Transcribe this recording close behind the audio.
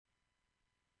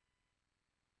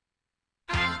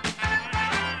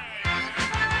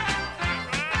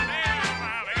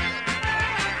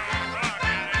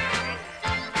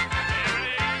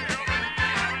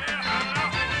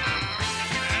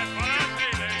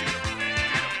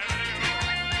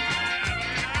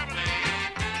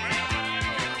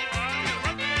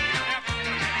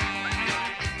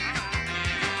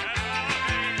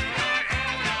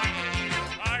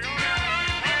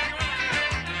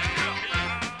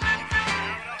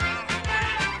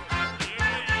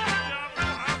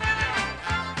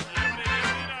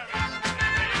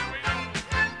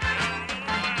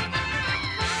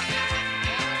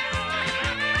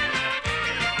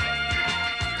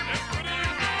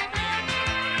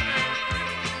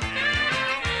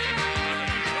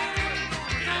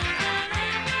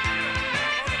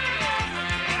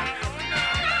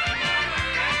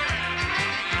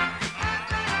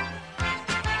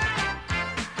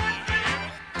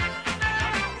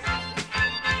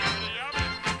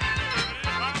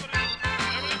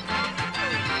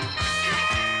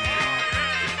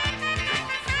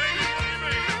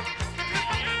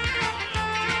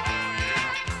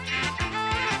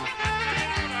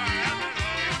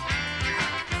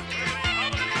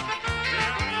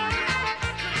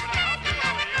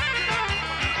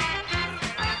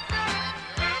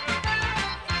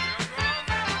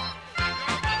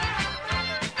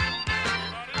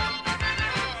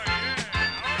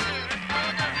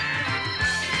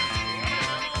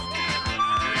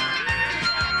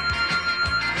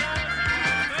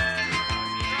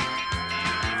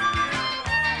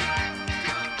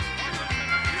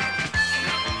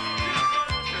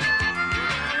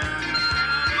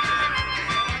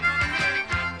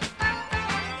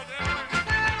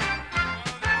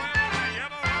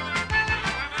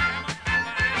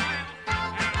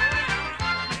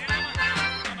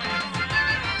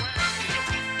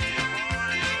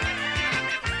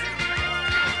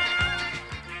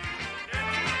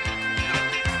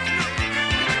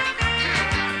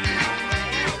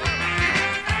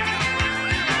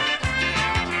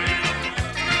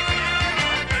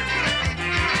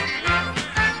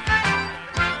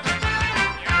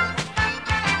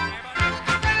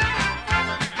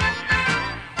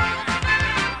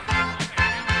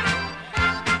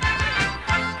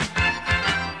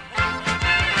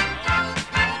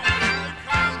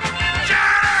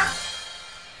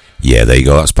Yeah, there you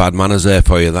go. That's Bad Manners there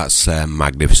for you. That's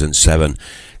Magnificent Seven.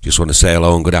 Just want to say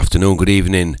hello and good afternoon, good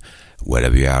evening,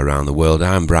 wherever you are around the world.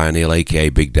 I'm Brian Hill, aka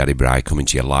Big Daddy Bri, coming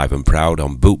to you live and proud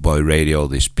on Bootboy Radio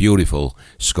this beautiful,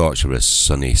 scorcherous,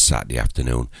 sunny Saturday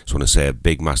afternoon. Just want to say a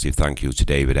big, massive thank you to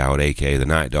David Howard, aka The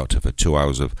Night Doctor, for 2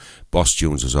 hours of boss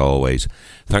tunes as always.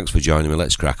 Thanks for joining me.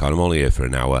 Let's crack on. I'm only here for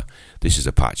an hour. This is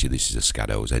Apache, this is a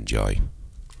Scados. Enjoy.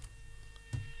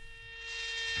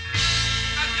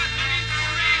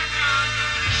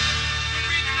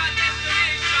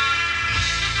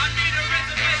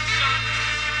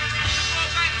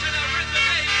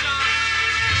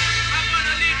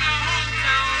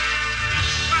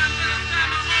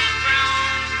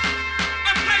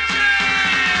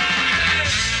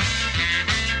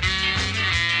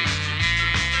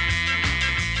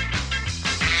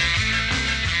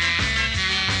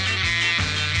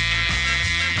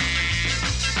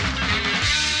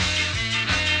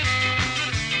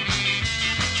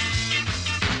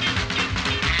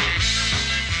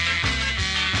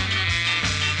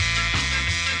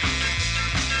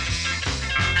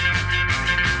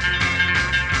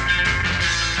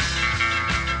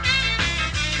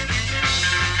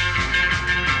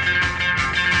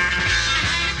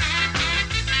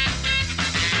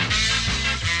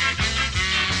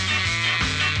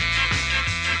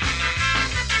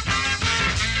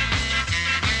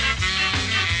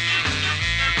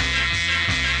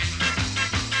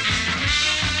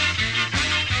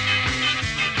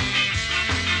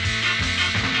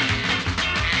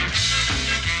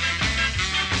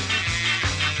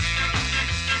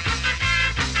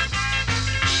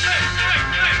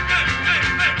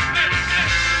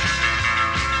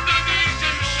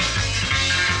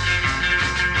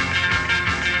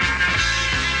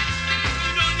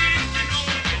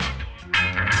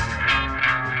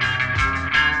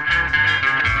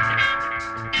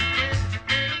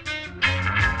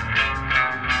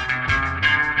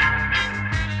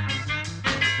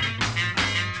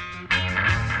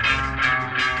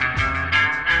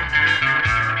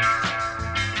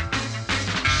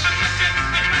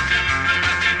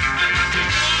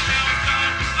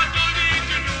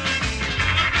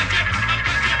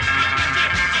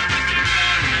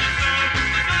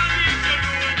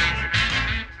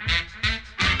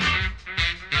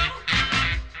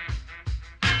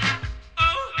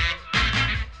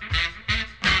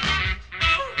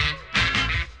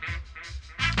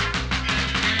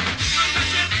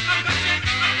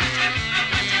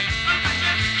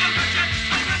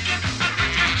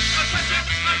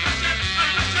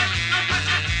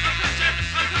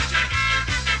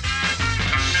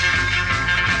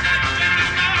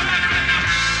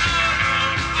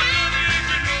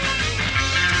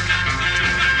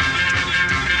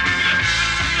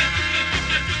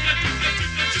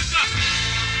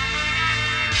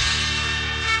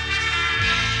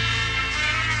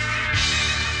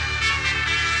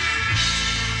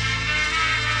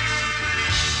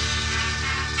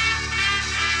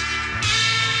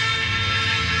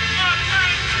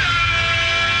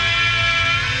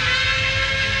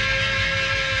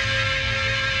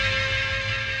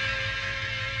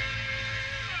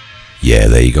 Yeah,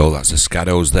 there you go, that's the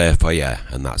Scados there for you,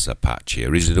 and that's Apache.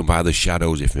 Originally done by the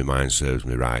Shadows, if my mind serves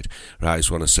me right. Right, I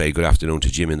just want to say good afternoon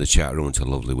to Jim in the chat room, to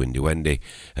lovely Windy Wendy,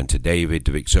 and to David,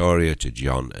 to Victoria, to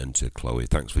John, and to Chloe.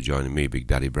 Thanks for joining me, Big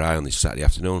Daddy Brian, this Saturday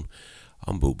afternoon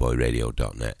on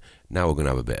bootboyradio.net. Now we're going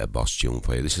to have a bit of boss tune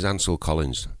for you. This is Ansel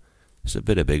Collins. It's a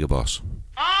bit of Bigger Boss.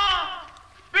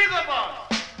 Bigger Boss!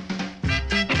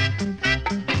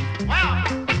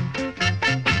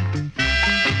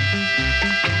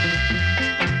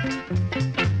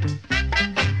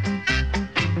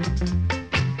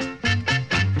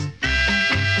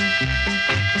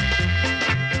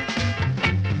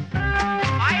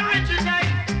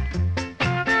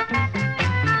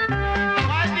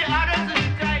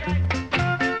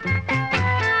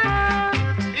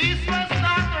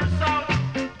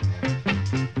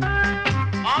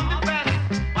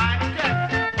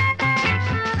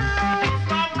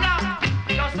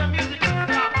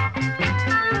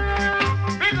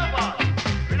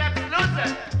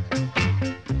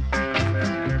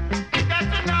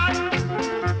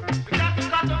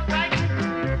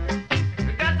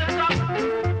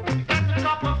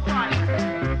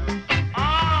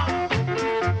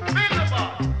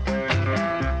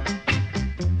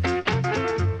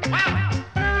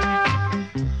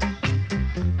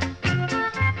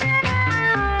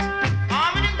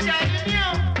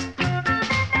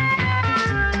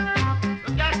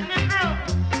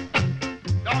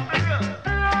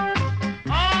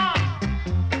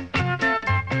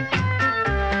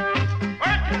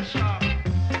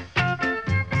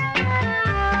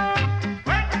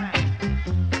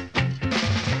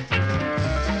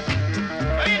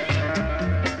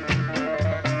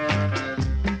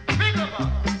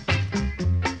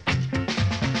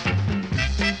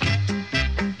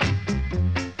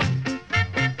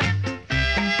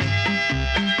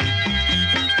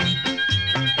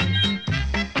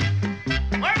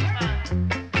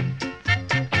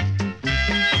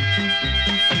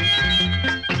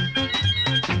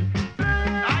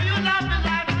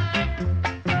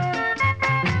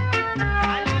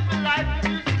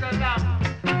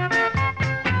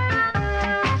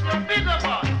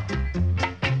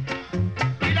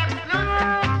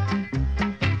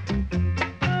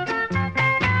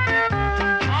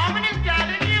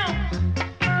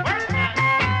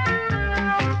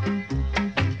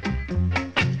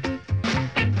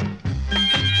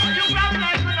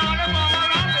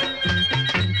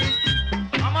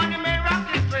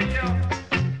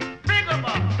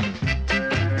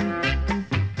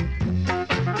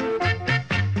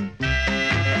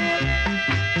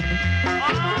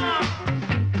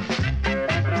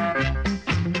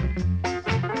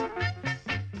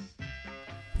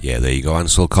 Yeah, there you go.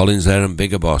 Ansel Collins there and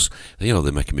Bigger Boss. You know,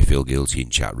 they're making me feel guilty in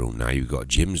chat room now. You've got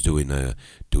Jim's doing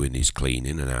his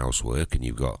cleaning and housework, and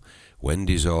you've got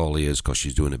Wendy's all ears because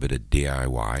she's doing a bit of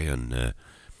DIY, and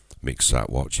Mick's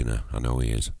sat watching her. I know he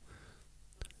is.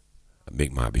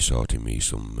 Mick might be sorting me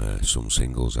some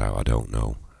singles out. I don't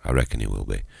know. I reckon he will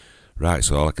be. Right,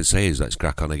 so all I can say is let's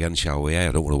crack on again, shall we?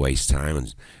 I don't want to waste time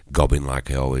and gobbing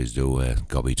like I always do,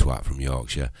 gobby twat from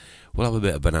Yorkshire. We'll have a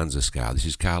bit of Bonanza Ska. This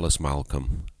is Carlos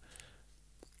Malcolm.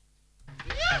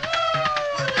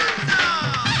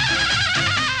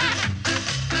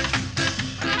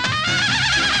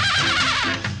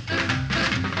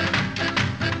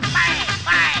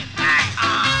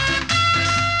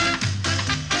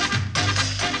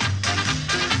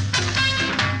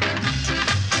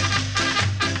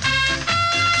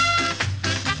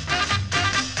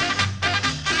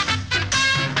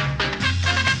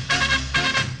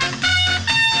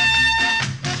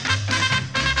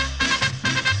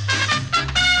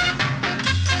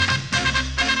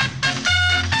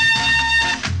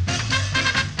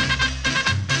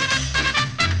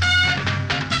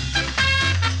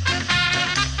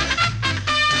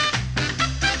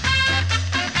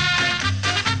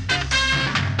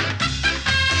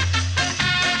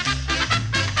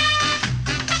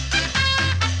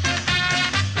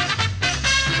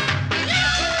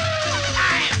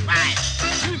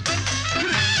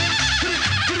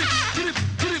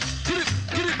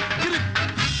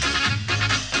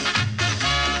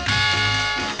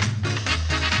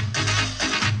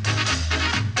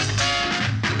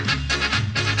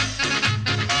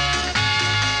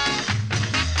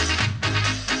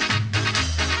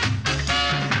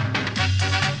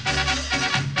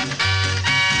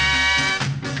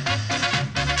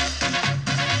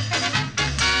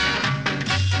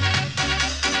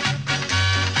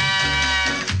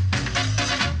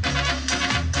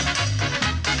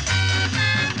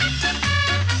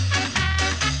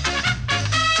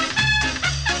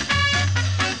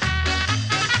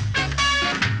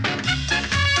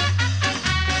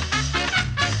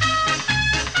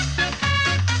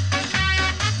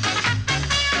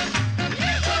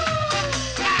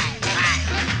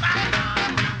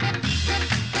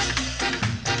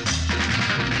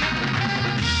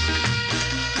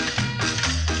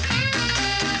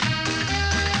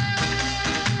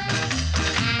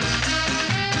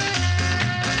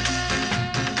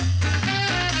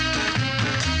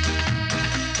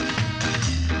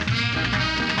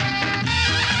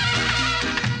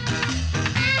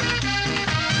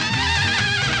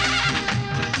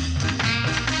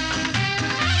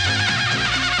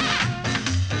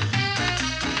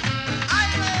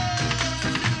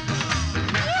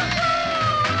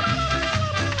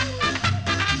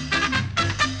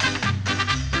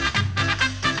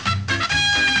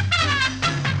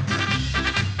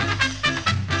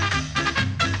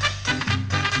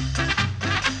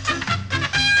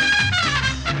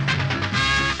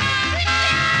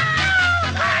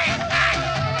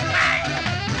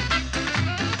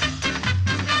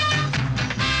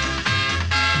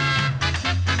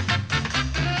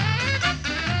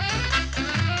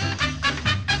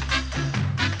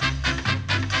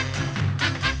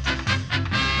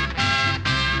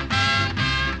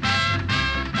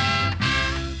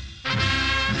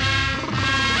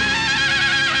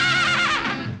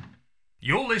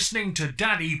 Listening to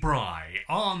Daddy Bry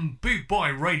on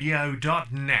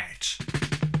bootboyradio.net.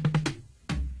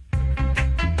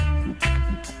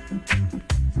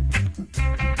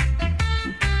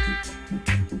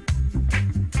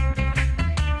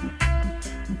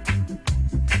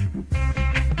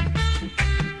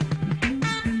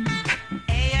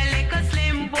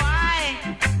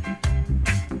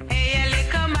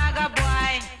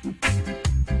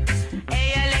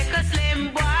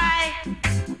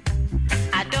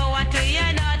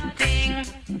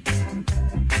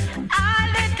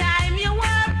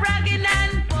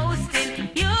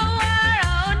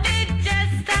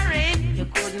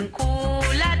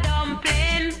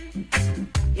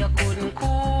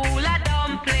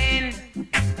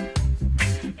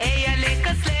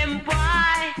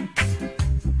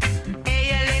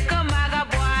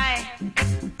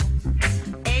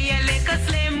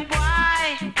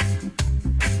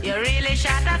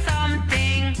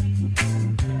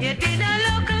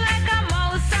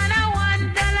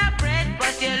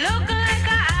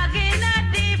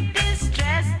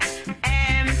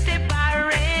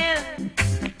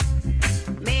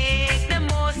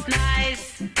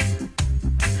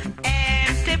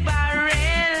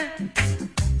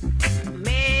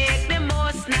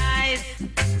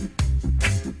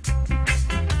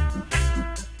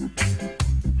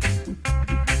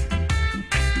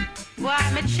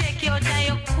 Why me check you out and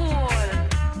you cool.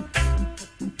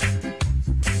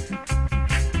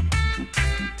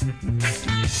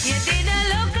 You didn't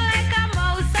look like a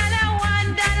mouse on a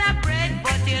 $1 bread,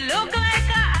 but you look like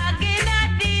a hog in a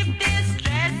deep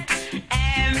distress.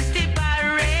 Empty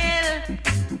barrel,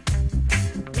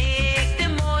 make the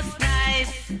most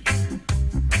nice.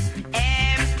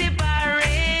 Empty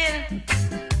barrel,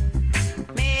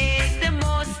 make the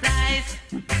most nice.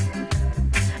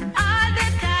 All the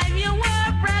time you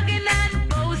were bragging and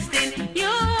boasting,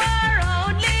 you were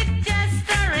only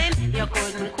gesturing. You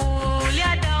couldn't cool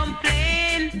your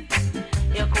dumpling.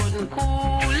 You couldn't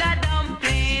cool a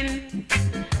dumpling.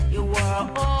 You were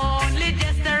only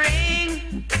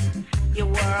gesturing. You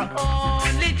were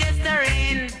only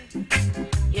gesturing.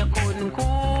 You couldn't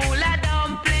cool a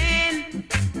dumpling.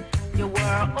 You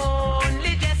were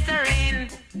only gesturing.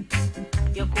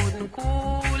 You couldn't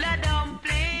cool a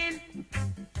dumpling.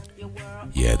 You were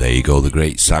Yeah, there you go, the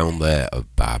great sound there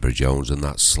of Barbara Jones and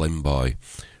that Slim Boy.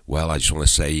 Well, I just want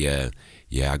to say,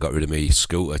 I got rid of my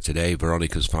scooter today.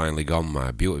 Veronica's finally gone, my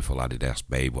beautiful Adidas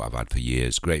babe, what I've had for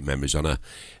years. Great memories on her.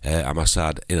 I'm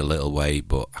sad in a little way,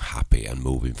 but happy and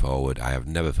moving forward. I have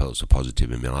never felt so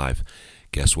positive in my life.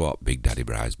 Guess what? Big Daddy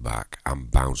Bry's back. I'm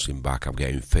bouncing back. I'm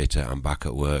getting fitter. I'm back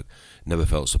at work. Never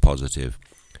felt so positive.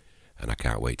 And I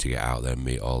can't wait to get out there and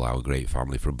meet all our great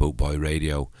family from Bootboy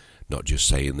Radio. Not just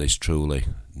saying this, truly.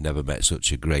 Never met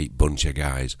such a great bunch of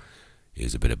guys.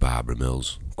 Here's a bit of Barbara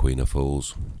Mills, Queen of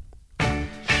Fools.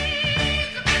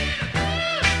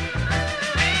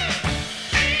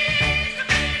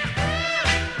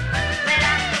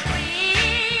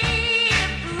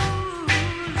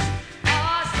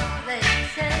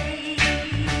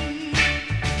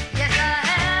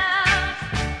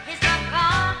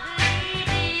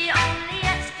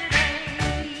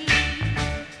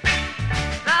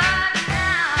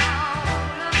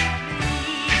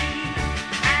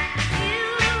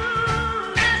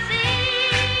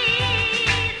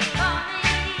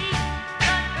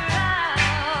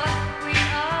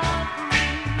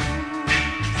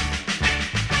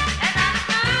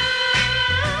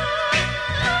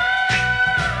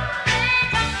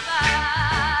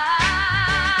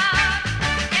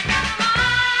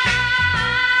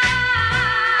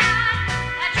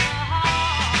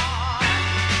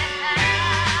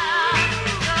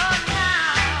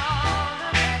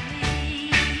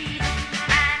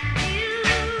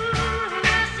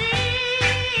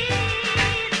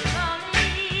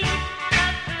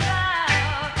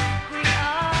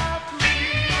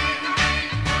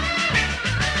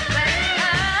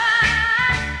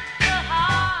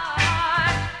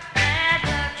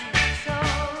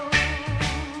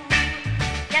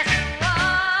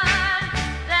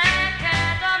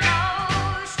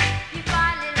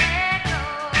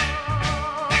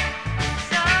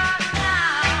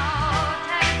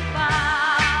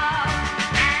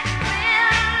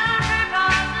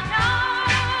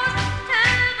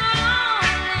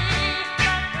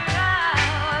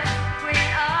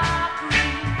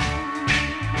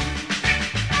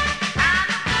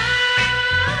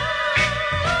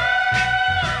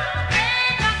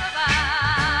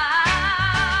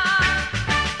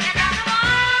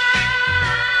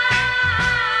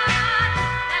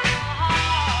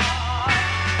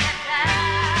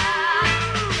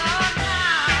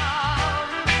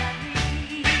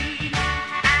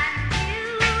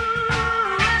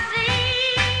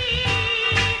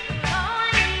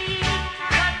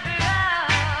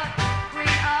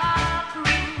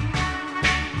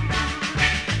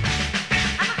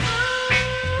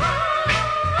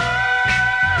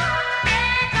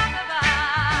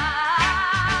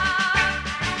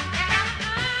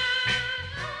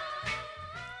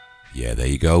 Yeah, there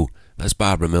you go. That's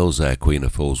Barbara Mills there, Queen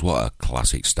of Fools. What a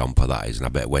classic stomper that is. And I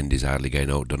bet Wendy's hardly getting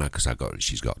outdone her because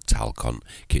she's got talc on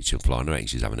kitchen floor. And I reckon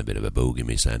she's having a bit of a boogie,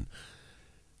 miss then.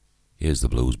 Here's the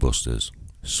Blues Busters.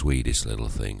 Sweetest little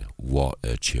thing. What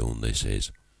a tune this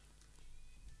is.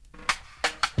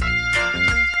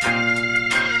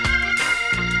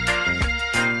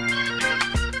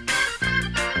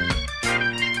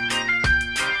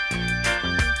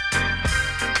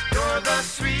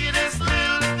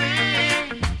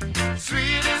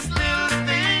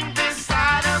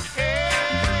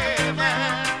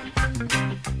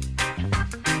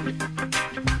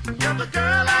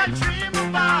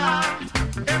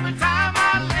 Every time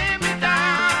I lay me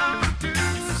down to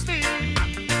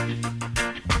sleep.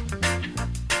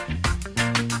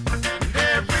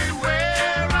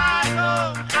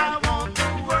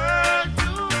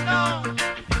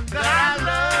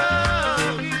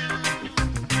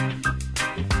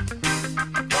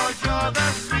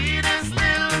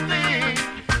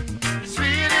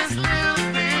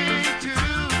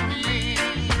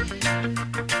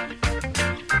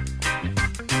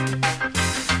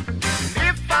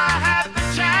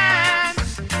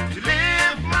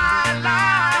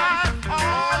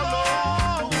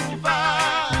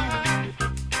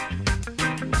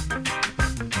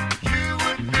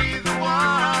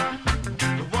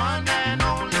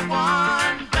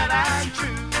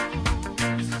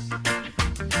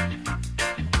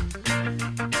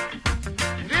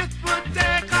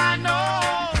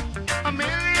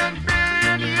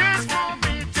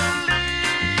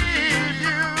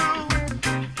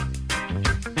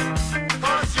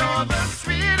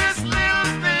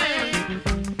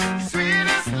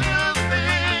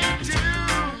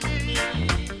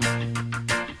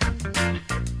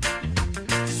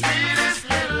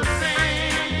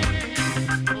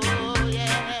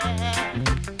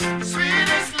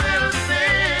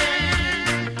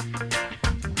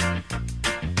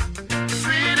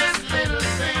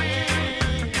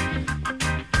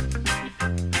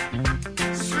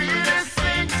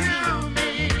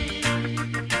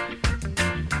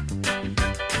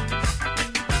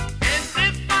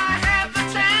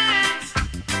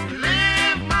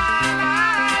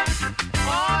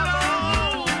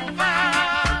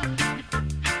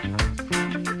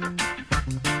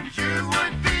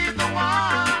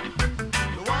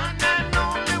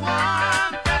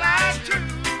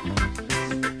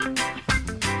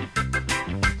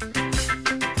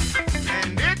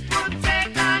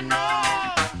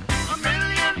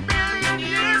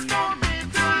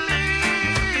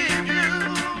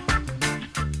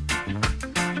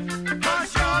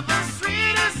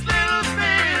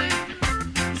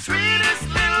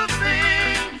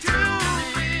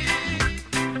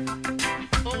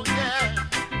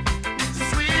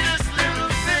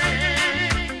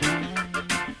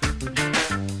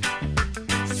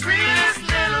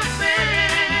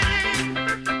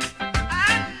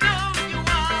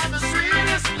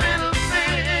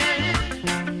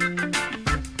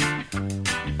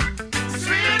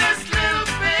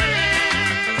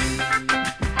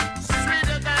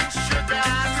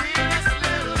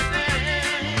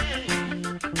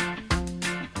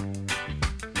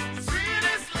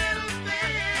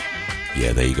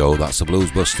 Yeah, there you go, that's the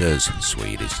Blues Busters,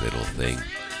 Swedish little thing.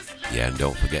 Yeah, and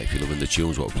don't forget, if you're loving the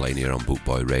tunes what we're playing here on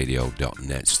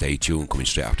bootboyradio.net, stay tuned. Coming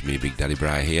straight after me, Big Daddy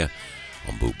Bry here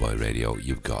on Bootboy Radio.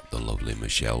 You've got the lovely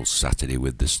Michelle's Saturday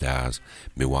with the Stars,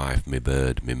 me wife, me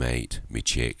bird, me mate, me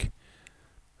chick.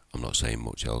 I'm not saying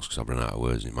much else because I've run out of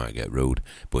words and it might get rude.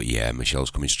 But yeah,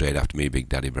 Michelle's coming straight after me, Big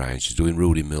Daddy Brian. She's doing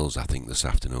Rudy Mills, I think, this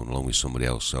afternoon, along with somebody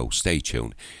else. So stay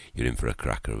tuned. You're in for a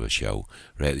cracker of a show.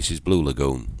 Right, this is Blue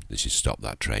Lagoon. This is Stop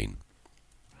That Train.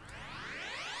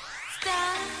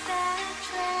 Stop that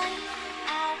train,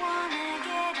 I wanna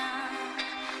get on.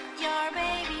 Your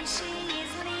baby, she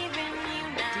is leaving you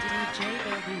now. DJ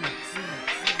Remix.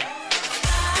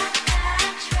 Stop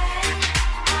that train,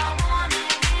 I wanna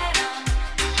get on.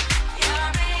 Your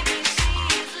baby, she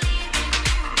is leaving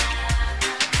you now.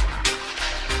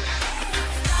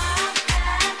 Stop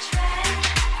that train,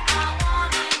 I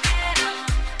wanna get on.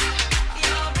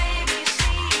 Your baby,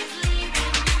 she is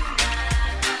leaving you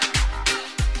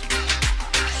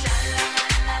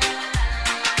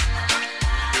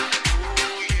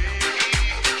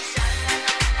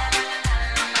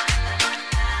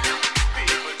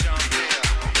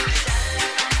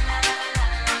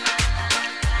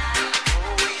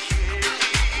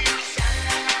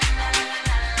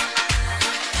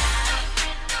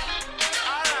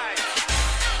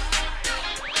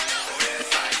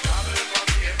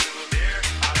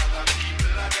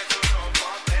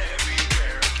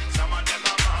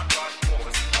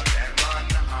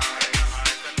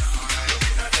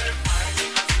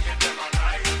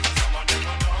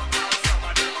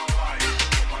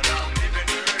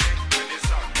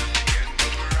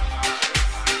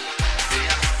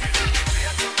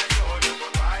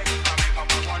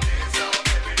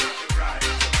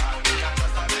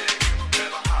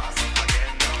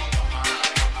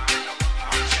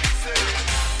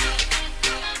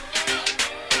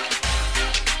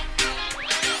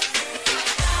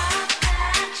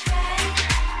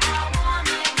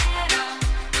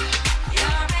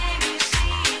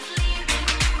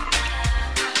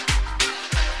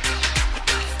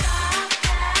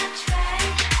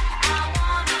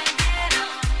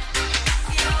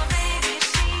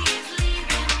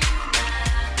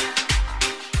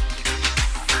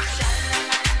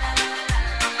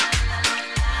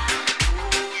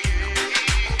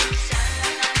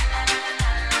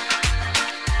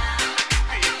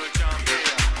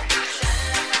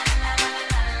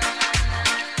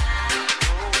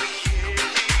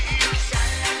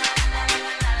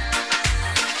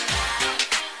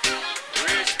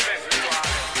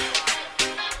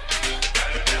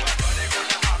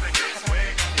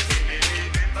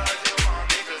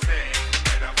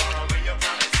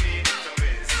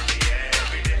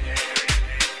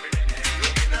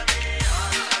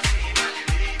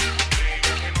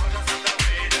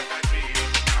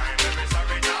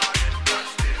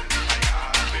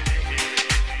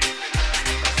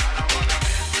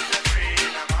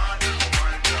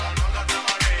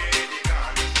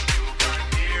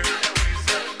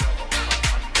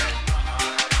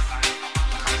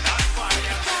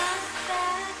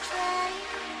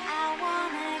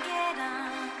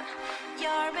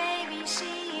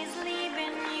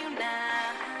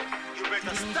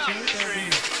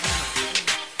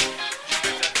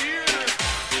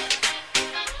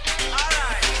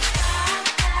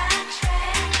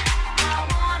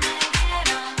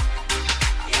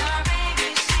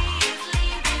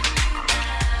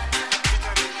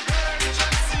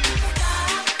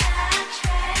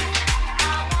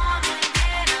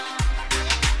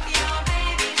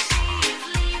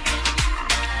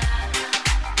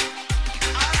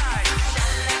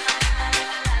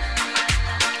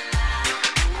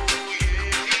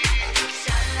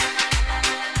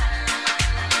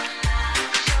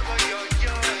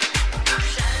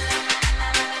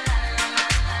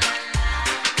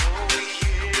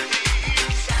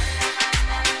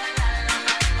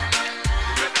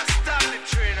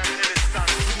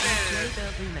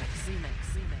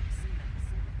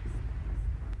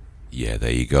Yeah,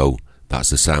 there you go. That's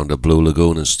the sound of Blue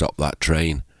Lagoon and Stop That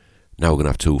Train. Now we're going to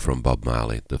have two from Bob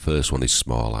Marley. The first one is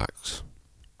Small Axe.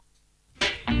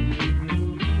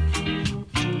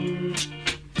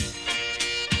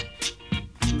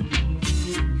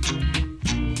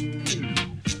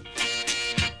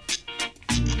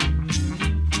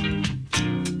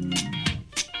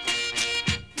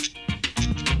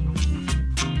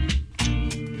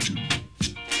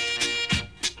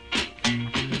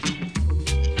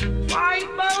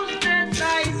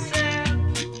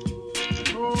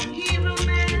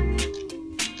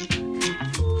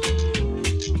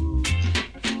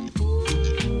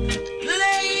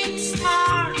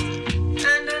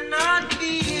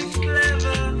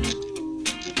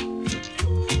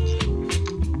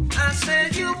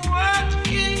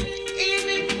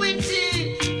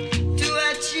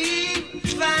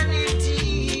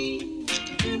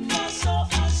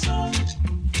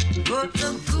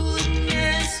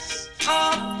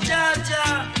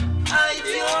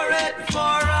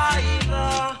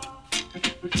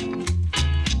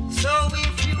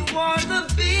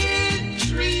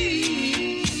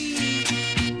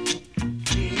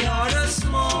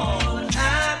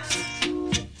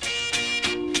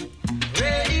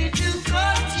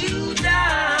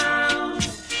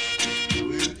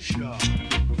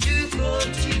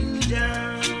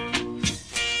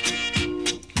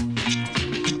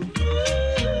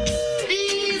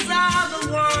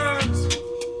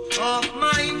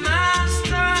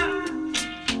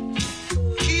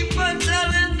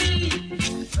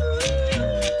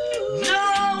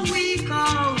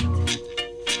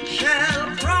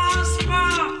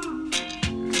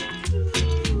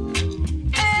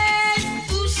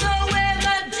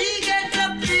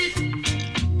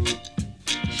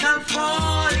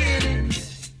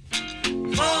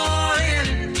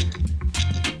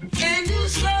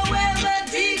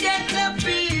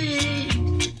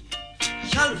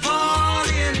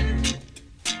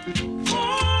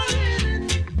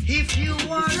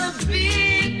 a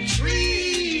big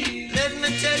tree, let me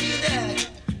tell you that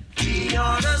we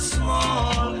are the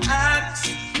small axe,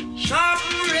 sharp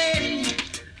and ready,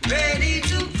 ready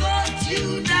to cut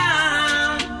you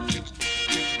down,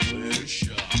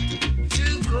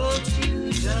 to cut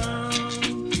you down.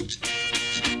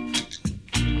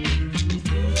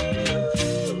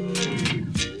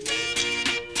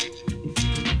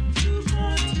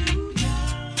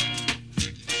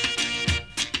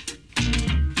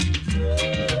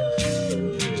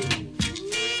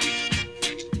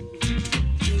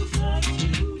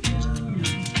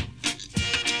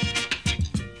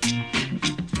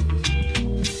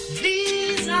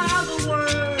 These are the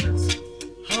words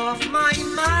of my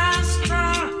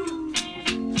master,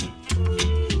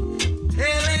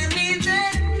 telling me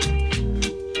that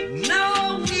no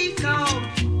weak out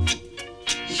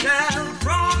shall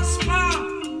prosper,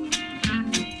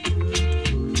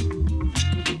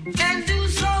 and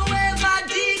whosoever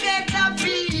diggeth a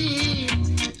pit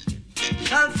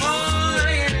shall fall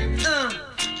in it,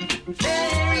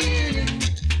 bury in it,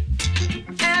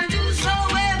 and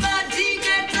whosoever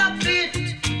diggeth a pit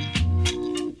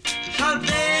shall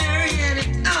bury in it.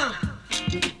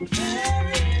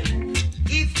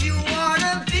 If you are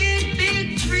a big,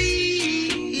 big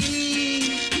tree,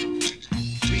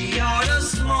 we are the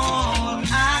small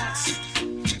axe,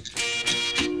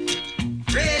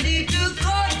 ready to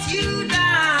cut you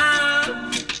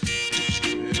down,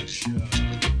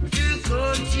 to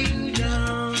cut you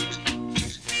down.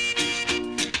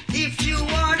 If you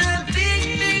are a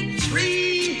big, big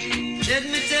tree, let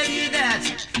me tell you that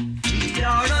we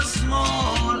are the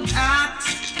small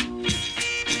axe,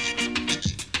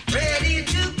 ready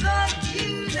to cut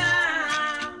you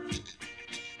down.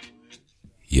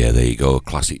 Yeah, there you go. A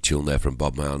classic tune there from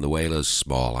Bob Marley and the Wailers.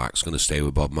 Small Axe. Going to stay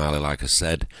with Bob Marley, like I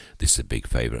said. This is a big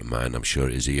favourite of mine. I'm sure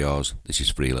it is of yours. This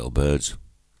is Three Little Birds.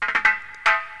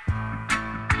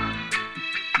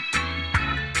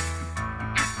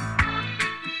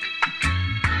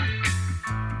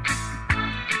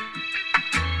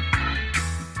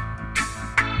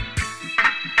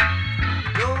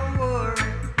 Don't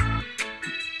worry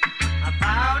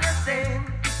about a thing,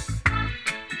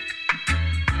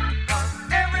 'cause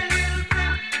every little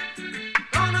thing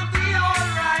gonna be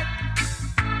alright.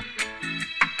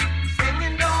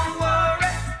 Singing, don't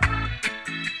worry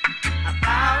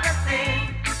about a thing,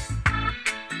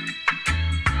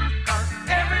 'cause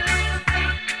every little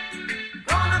thing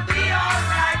gonna be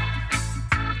alright.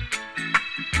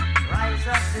 Rise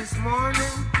up this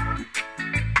morning,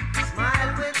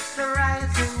 smile with the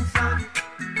rising sun.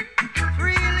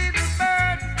 Three little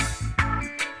birds,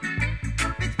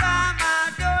 it's by my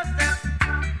doorstep,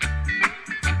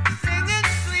 singing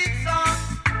sweet songs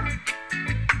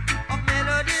of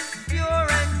melodies pure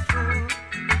and true,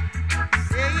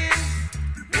 saying,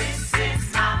 this is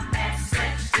my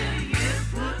message to you.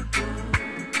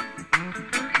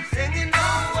 Singing,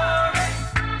 don't worry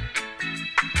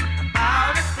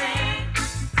about a thing,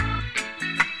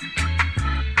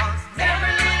 'cause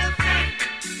every little thing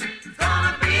is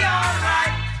gonna be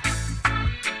alright.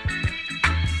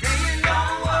 Saying,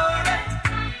 don't worry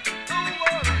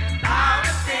about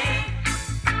a thing,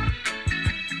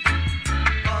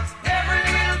 'cause every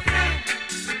little thing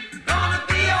is gonna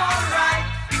be alright.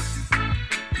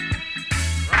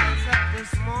 Rise up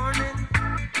this morning,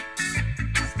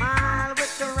 smile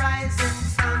with the rising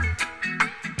sun.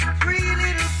 Three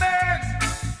little birds,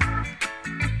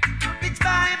 it's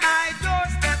by my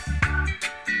doorstep,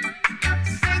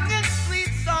 singing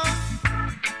sweet songs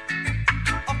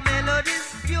of melodies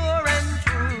pure and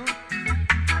true,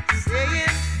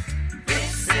 saying,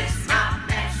 this is my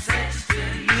message to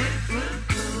you.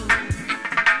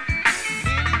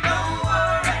 Meaning, don't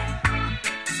worry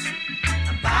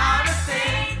about a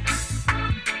thing,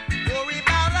 worry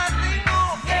about a thing,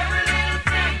 oh, every little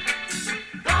thing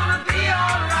gonna be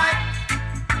alright.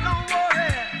 Don't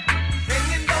worry,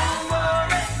 singing, don't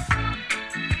worry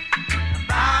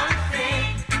about a thing.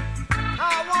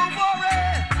 I won't worry,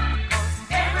 'cause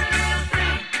every little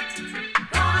thing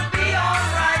gonna be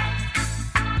alright.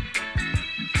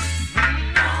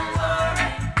 Don't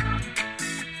worry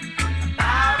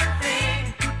about a thing,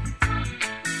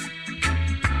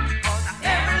 'cause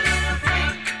every little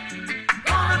thing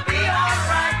gonna be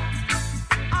alright.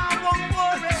 I won't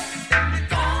worry,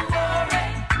 don't worry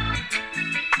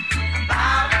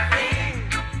about a thing,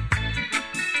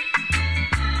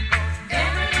 'cause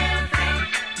every little thing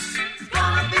is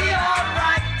gonna be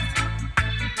alright.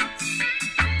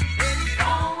 Say,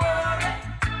 don't worry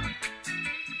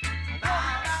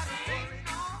about a thing.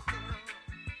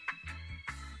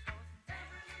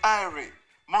 Irie,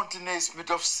 Montanay Smith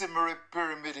of Simmery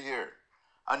Pyramid here.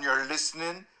 and you're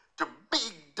listening to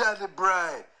Big Daddy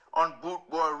Bry on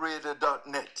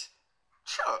bootboyradio.net.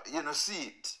 Sure, you know, see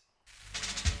it.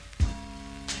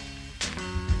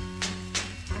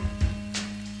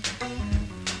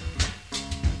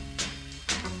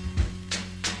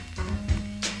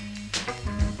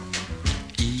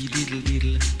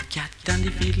 Diddle, cat and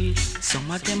the fiddle.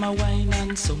 Some of them are wine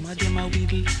and some of them are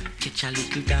whittle. Catch a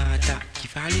little data,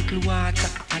 give her a little water.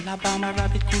 Alabama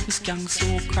rabbit couldn't skank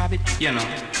so crab it, you know.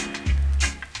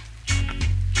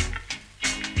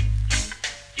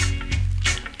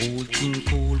 Old King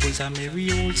Cole was a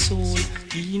merry old soul.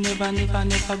 He never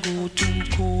go too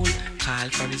cold. Call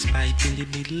for his pipe in the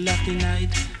middle of the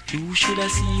night. You should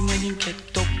have seen when he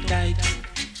kept up tight.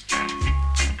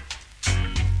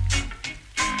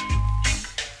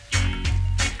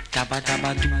 Dabba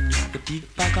dabba do, the big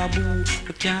bagaboo.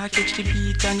 You can't catch the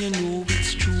beat and you know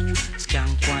it's true.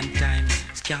 Skank one time,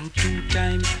 skank two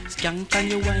times. Skank and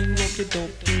you wind up your dub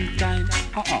in time.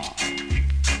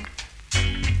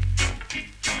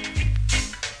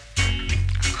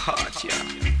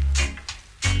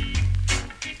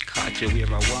 Caught you where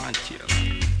I want you.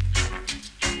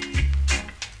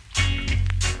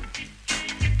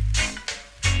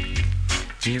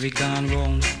 Mary gone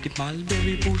round the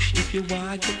mulberry bush. If you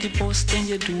want get the bus, then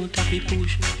you don't have to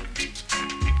push.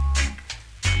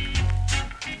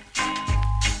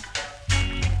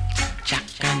 Jack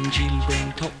and Jill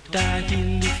went up the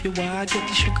hill. If you want get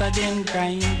the sugar, then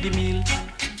grind the mill.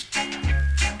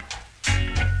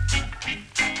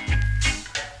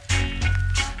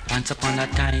 Once upon a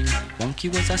time, Monkey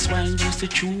was a swine. Used to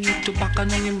chew tobacco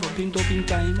and him rubbing dubbing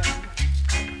time.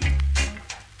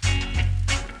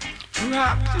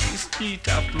 Rock to the street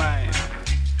of mine.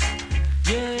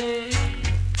 Yeah,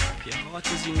 if your heart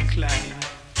is inclined,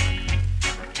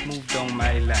 move down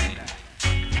my line.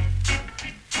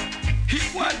 Hit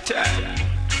one time.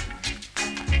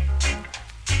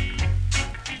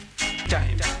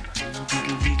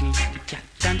 Diddle diddle, the cat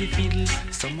and the fiddle.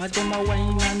 Some of them are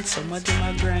wine and some of them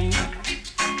are grind.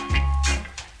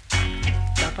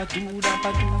 Dabba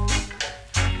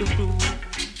do, do.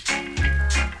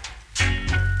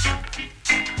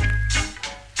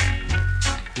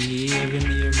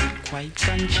 Mary, quite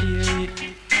can cheer it.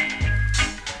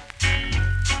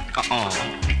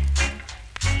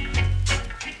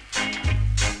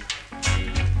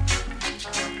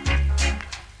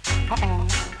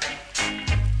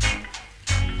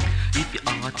 If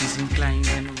your heart is inclined,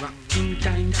 then rocking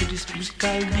time to this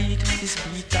musical beat, this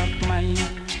beat of mine.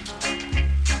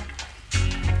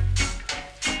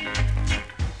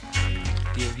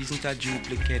 There isn't a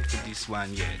duplicate for this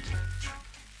one yet.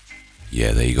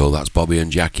 Yeah, there you go, that's Bobby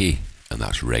and Jackie, and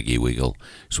that's Reggae Wiggle.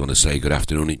 Just want to say good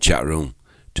afternoon in chat room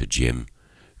to Jim,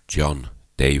 John,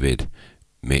 David,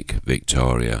 Mick,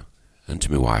 Victoria, and to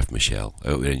my wife Michelle. I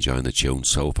hope you're enjoying the tune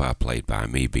so far played by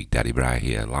me, Big Daddy Bry,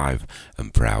 here live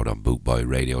and proud on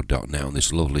bootboyradio.net on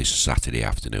this lovely Saturday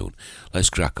afternoon. Let's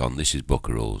crack on. This is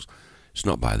Buckaroos. It's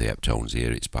not by the Heptones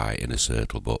here, it's by Inner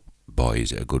Circle, but boy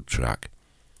is it a good track.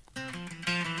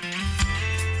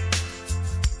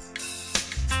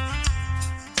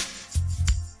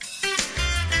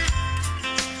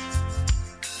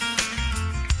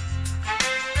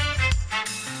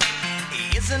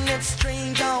 Isn't it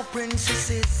strange how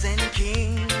princesses and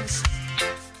kings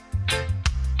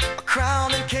are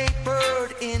crowned and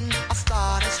capered in a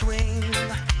stardust ring?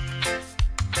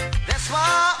 That's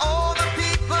why all the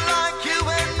people like you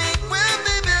and me will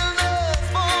be builders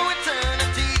for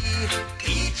eternity.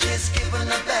 Each is given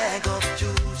a bag of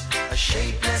jewels, a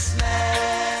shapeless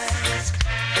mask,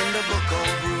 and a book of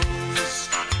rules.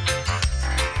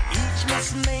 Each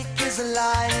must make his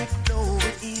life flow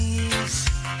with ease.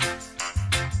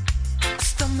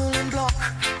 Stumbling block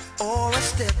or a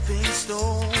stepping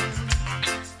stone.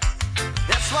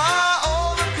 That's why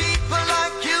all the people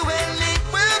like you and me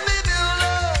will be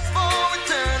builders for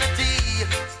eternity.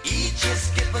 Each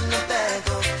is given a bag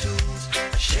of tools,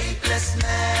 a shapeless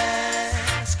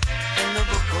mask, and a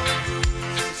book of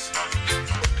rules.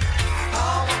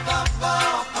 Pow, pow,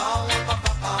 pow, pow, pow,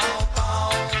 pow,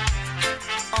 pow.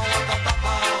 Oh, pow, pow,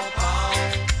 pow, pow.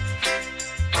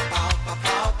 Pow, pow,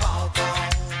 pow, pow, pow.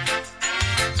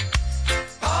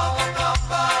 Pow, pow,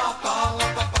 pow, pow,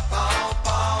 pow, pow,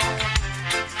 pow.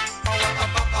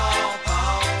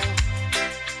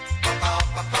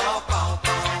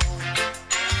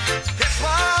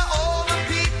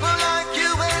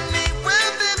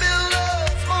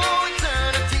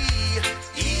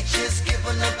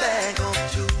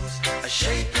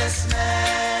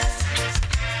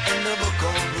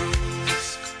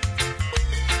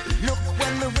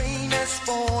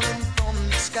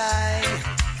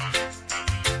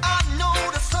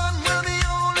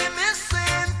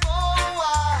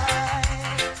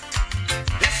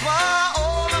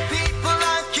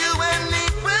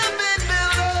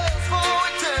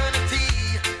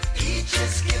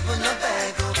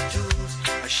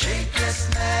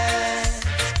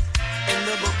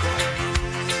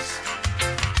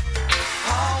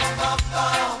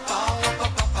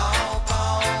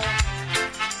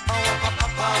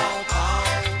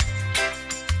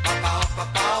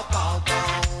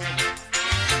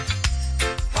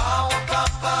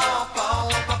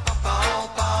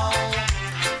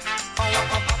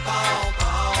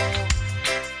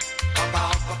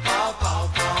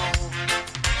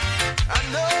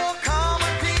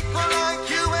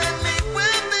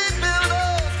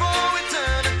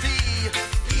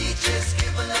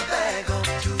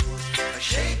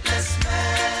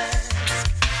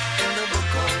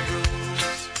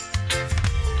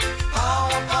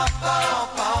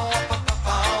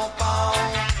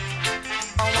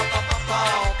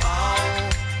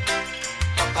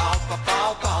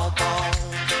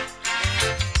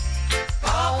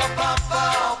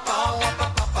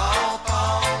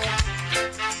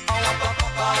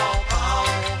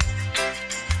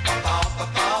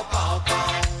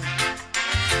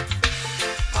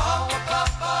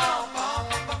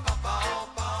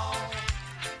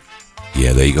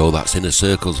 Yeah, there you go. That's Inner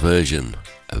Circle's version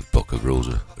of Book of Rules,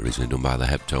 originally done by the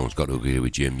Heptones. Got to agree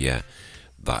with Jim, yeah.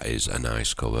 That is a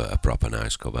nice cover, a proper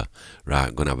nice cover. Right,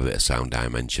 I'm going to have a bit of sound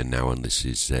dimension now, and this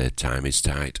is Time Is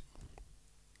Tight.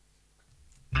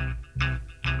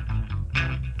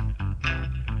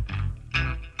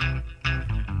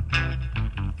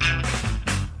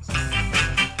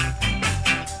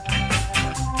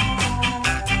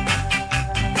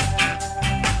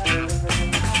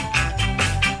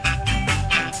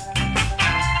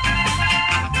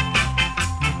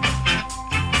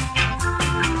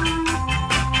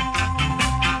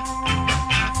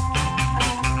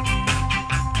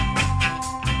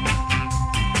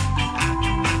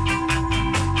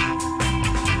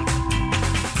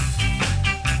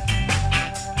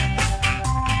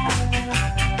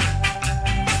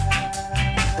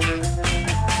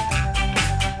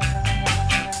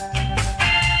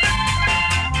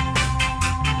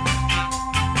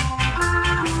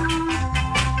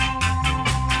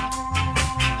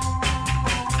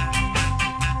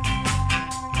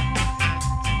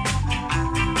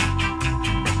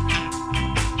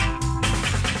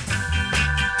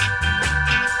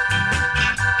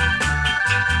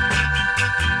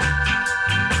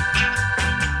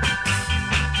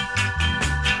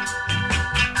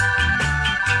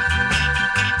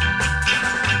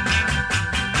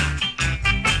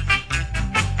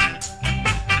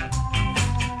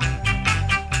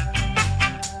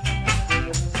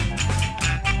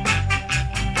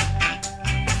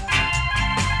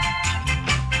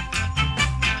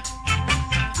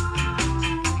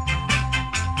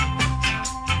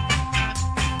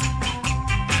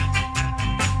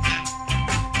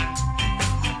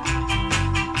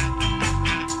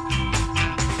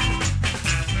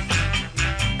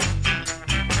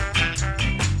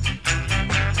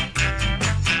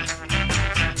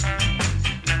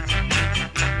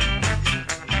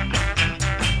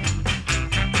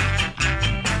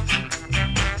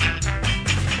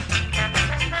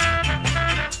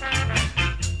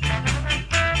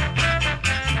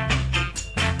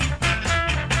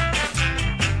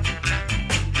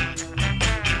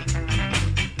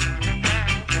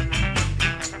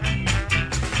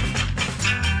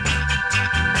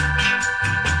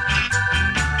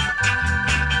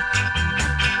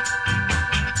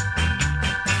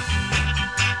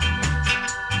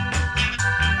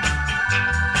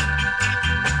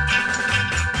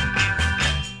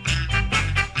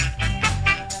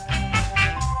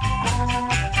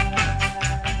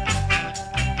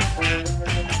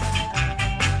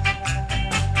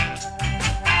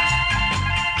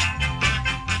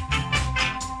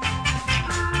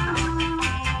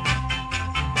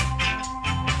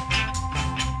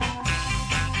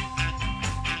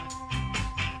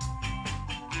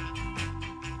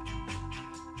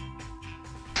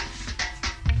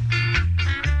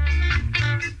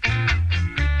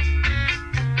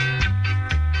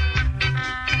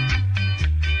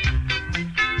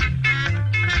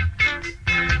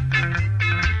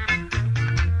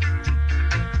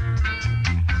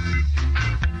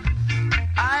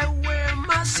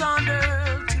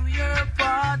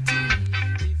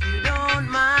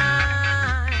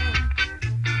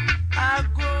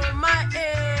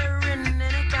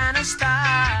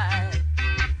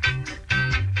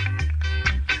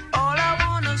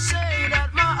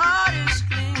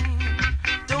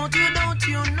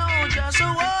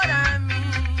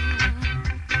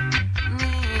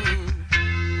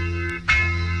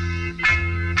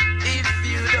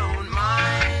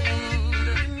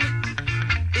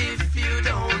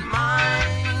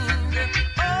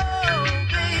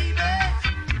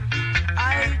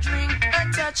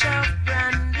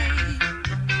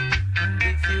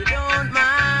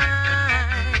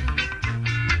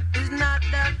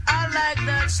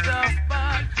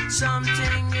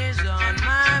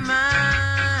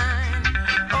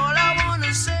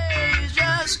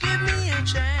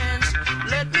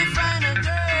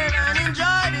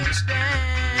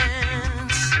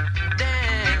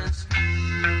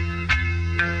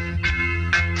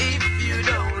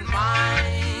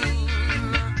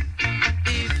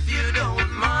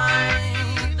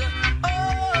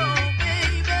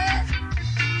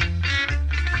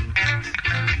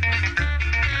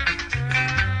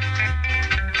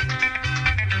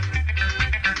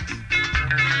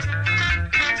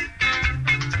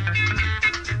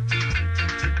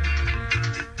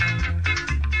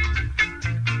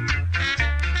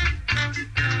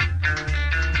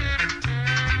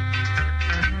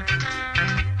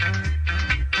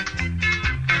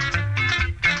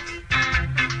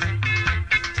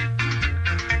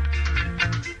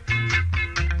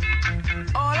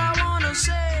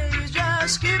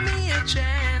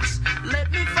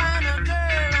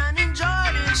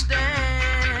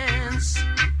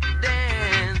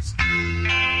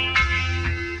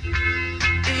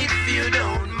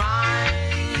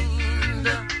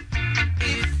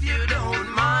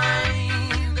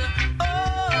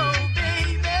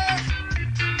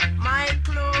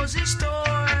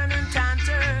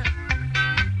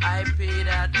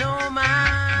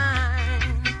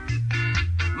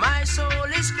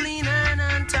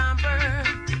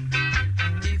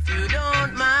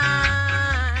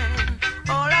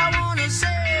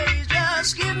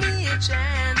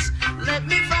 chance. Let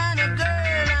me find a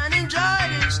girl and enjoy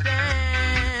this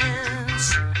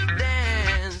dance.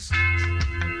 Dance.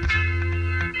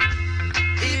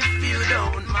 If you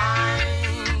don't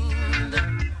mind.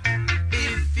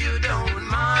 If you don't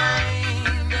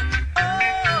mind.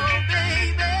 Oh,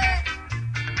 baby.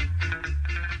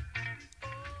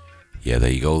 Yeah,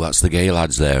 there you go, that's the Gay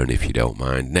Lads there, and if you don't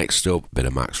mind. Next up, bit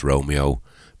of Max Romeo,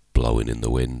 Blowing in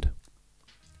the Wind.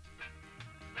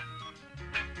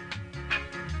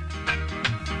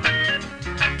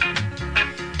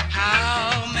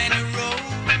 How many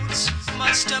roads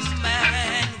must a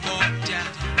man walk down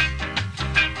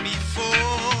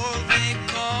before they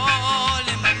call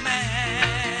him a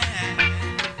man?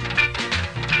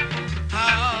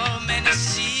 How many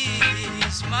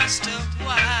seas must a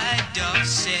white dove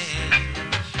sail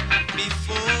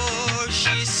before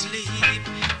she sleep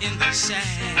in the sand?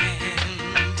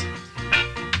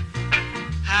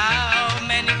 How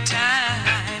many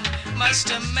times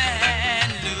must a man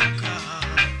look up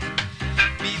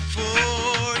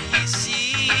before he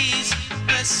sees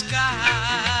the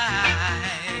sky?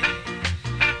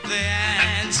 The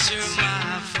answer,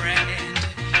 my friend,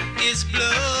 is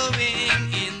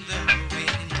blowing in the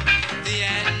wind. The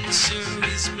answer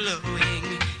is blowing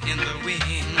in the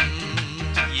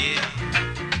wind, yeah.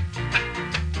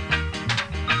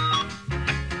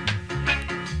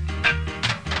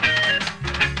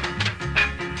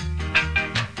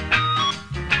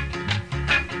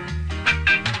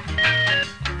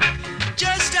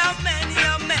 Just how many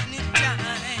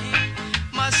times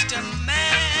must a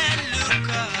man look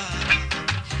up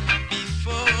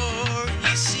before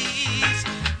he sees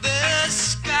the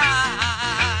sky?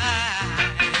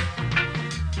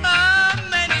 How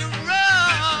many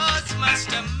roads must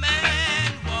a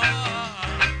man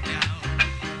walk down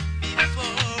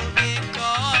before they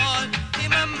call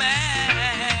him a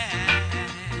man?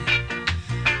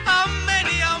 How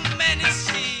many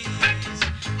seas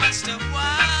must a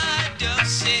white dove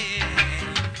sail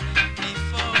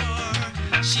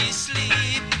before she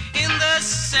sleep in the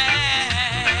sand?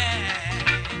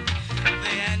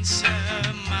 The answer,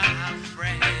 my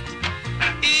friend,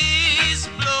 is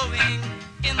blowing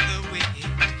in the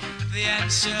wind. The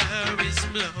answer is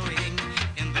blowing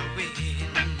in the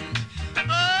wind.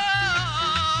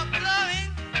 Oh, blowing.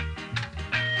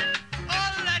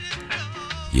 Oh, let it blow.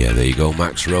 Yeah, there you go,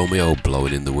 Max Romeo,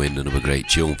 Blowing in the Wind, another great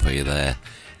tune for you there.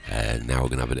 Now we're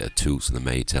going to have a bit of Toots and the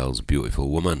Maytals, Beautiful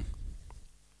Woman.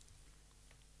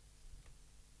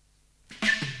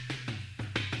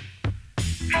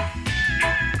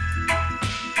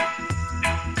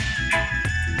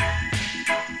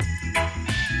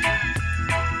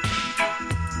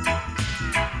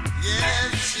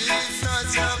 Yes, she's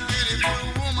such a beautiful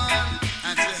woman,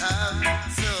 and she has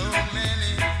so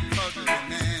many ugly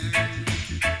men.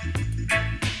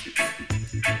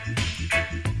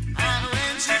 And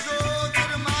when she goes to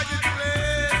the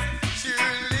marketplace, she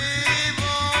will leave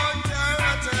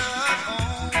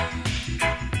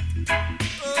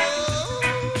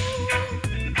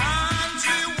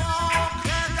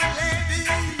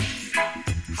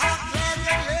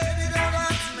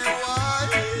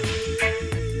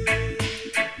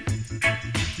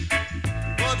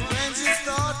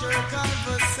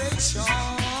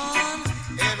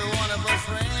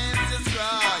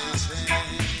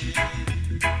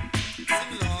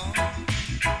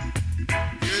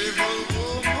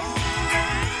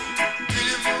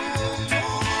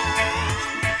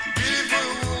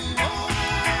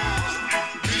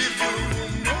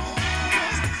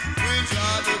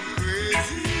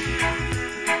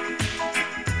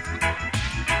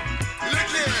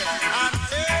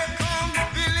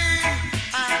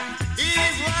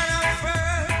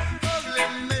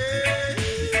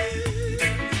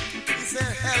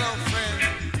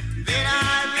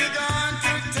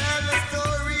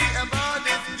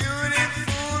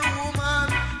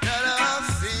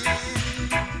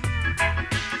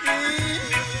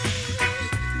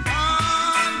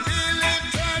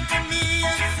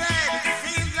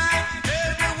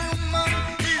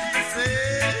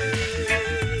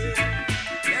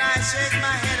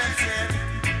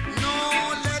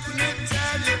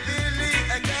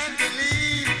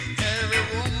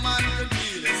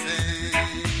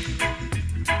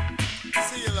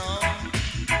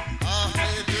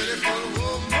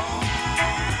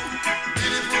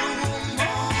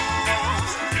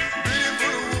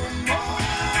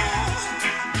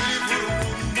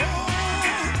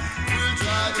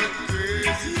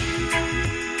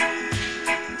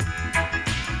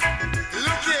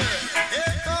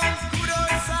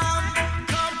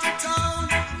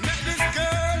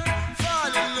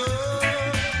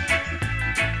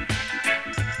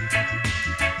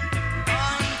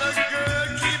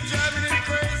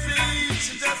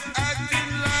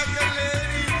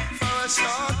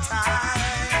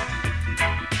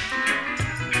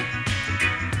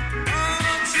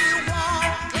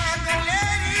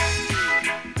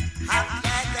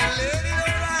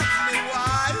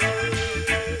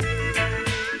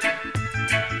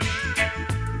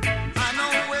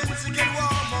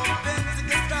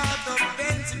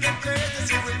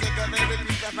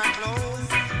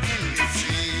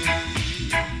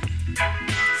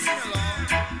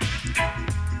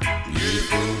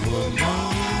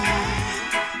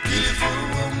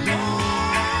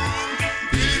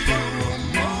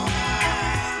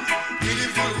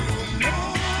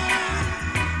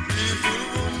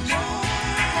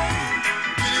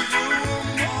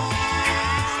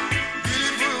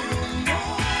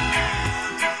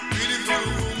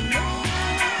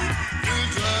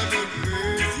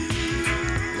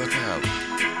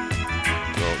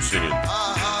singing.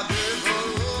 Ah,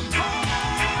 beautiful woman.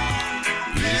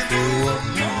 Beautiful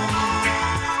woman,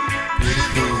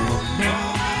 beautiful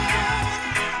woman.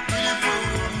 Beautiful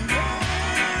woman.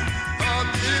 Ah,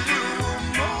 beautiful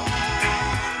woman.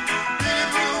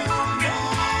 Beautiful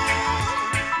woman.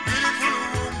 Beautiful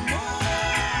woman.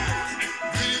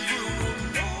 Beautiful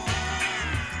woman.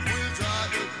 Will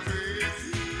drive you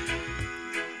crazy.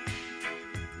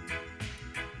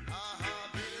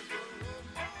 Ah, beautiful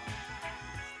woman.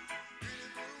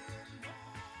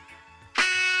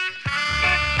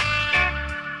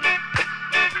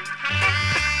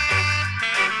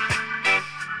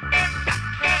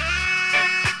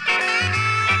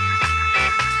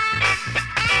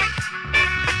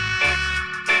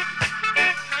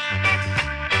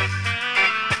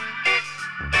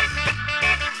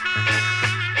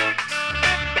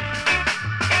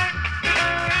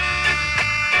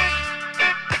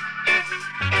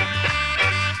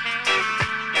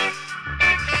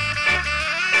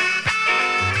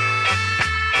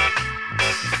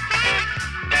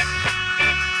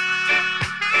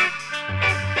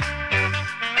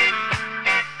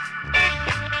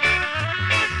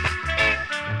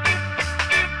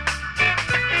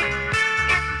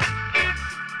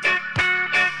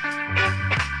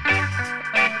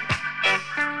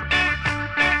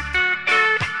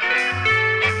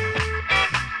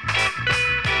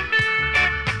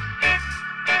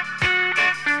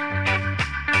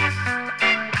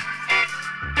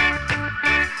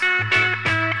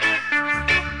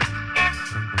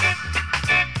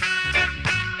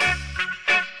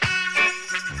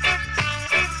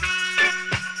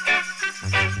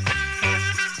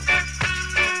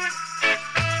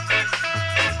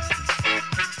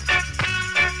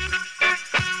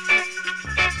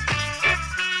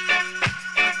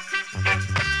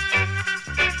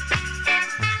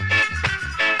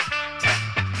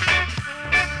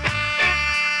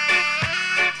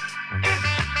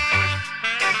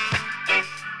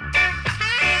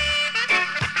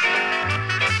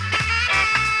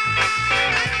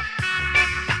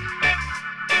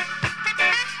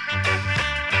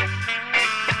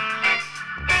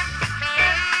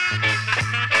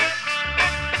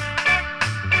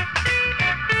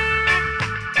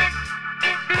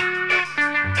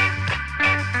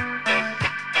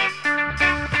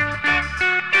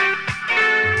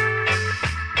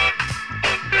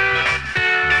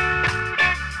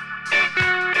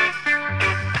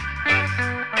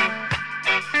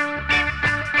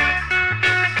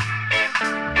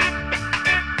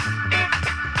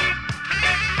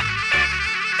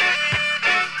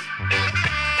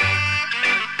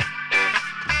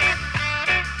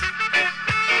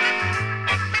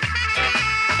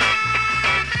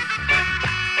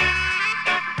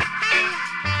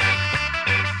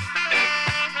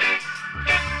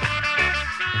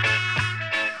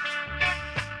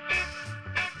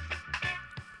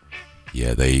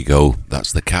 Yeah, there you go.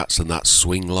 That's the Cats and that's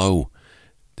Swing Low.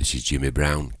 This is Jimmy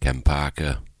Brown, Ken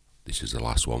Parker. This is the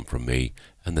last one from me,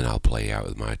 and then I'll play out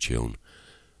with my tune.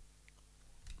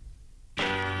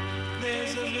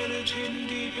 There's a village hidden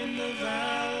deep in the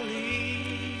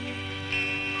valley,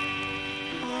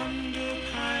 under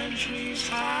pine trees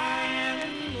high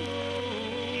and low,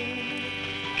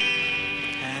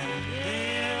 and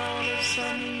there all of a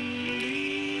sudden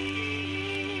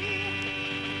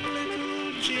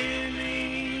little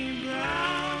Jimmy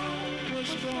Brown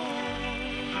was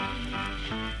born,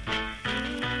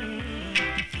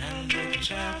 and the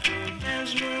chapel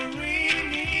bells were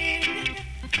ringing.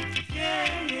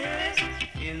 Yeah, yes,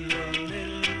 in the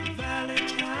little valley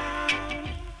town.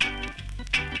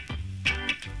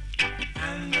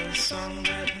 And the song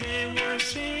that they were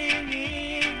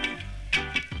singing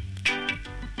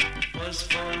was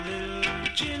for little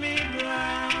Jimmy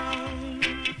Brown.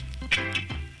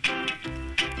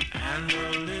 And the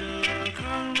little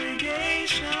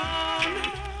congregation,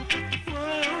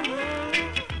 whoa, whoa,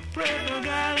 pray for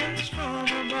guidance from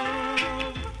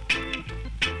above.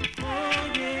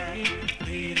 Oh yeah,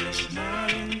 lead us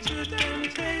not into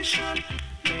temptation.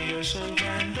 May your soul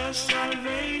find the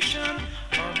salvation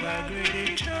of thy great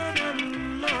eternal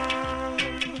love.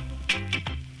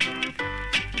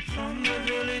 From the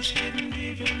village hidden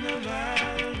deep in the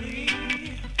valley,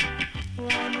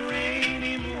 one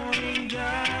rainy morning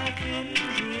dark and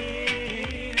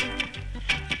drear,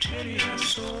 teddy her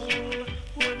soul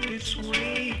worked its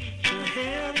way to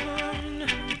heaven.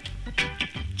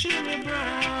 Jimmy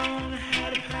Brown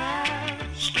had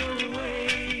passed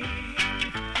away,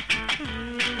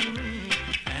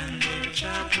 and the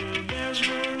chapel bells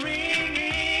were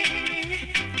ringing.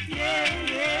 Yeah,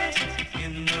 yes,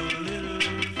 in the little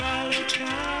valley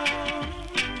town.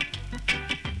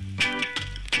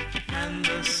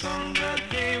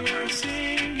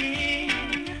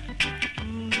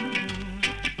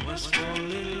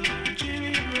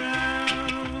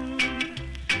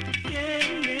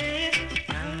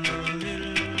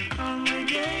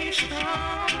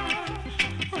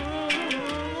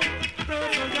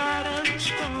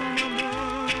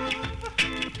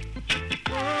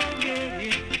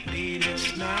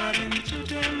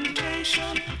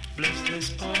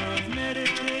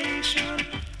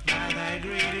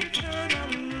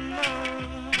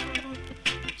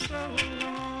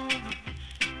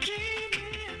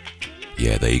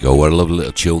 Yeah, there you go. What a lovely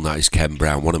little tune that is. Ken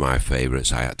Brown, one of my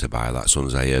favourites. I had to buy that as soon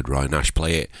as I heard Roy Nash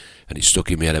play it, and it's stuck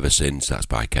in my head ever since. That's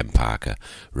by Ken Parker.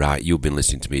 Right, you've been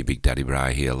listening to me, Big Daddy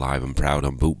Bry, here live and proud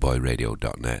on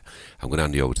bootboyradio.net. I'm going to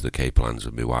hand you over to the Cape Lands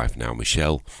with my wife now,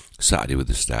 Michelle, Saturday with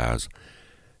the Stars,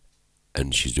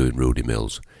 and she's doing Rudy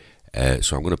Mills.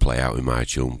 So I'm going to play out with my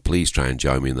tune. Please try and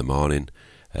join me in the morning.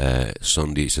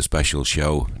 Sunday, it's a special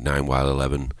show, 9 while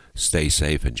 11. Stay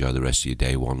safe, enjoy the rest of your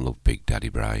day. One love, Big Daddy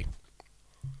Bry.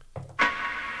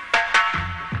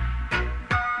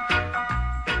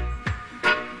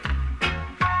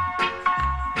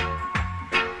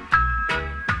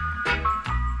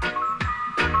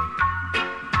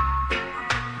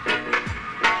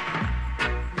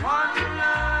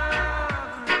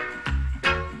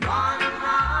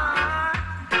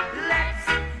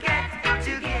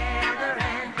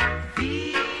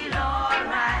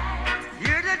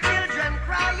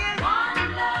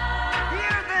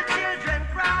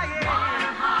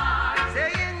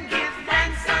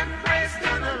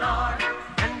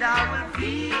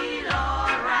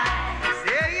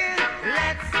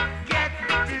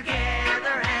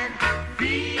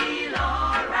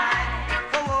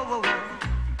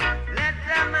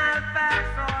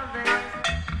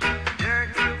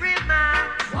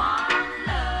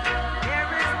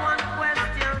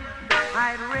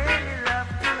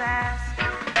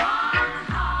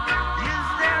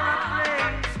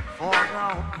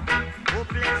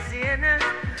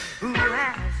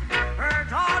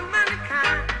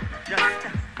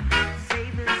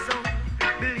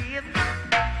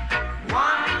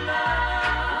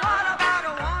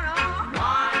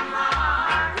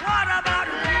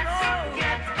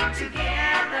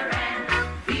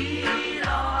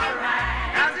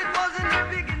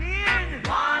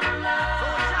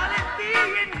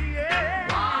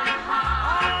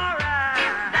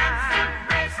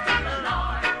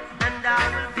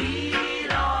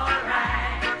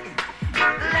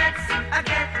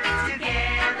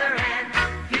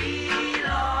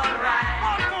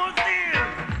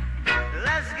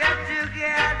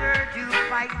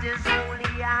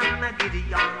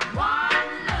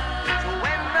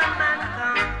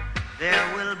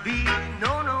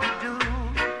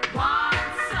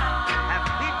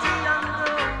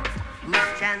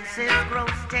 Chances grow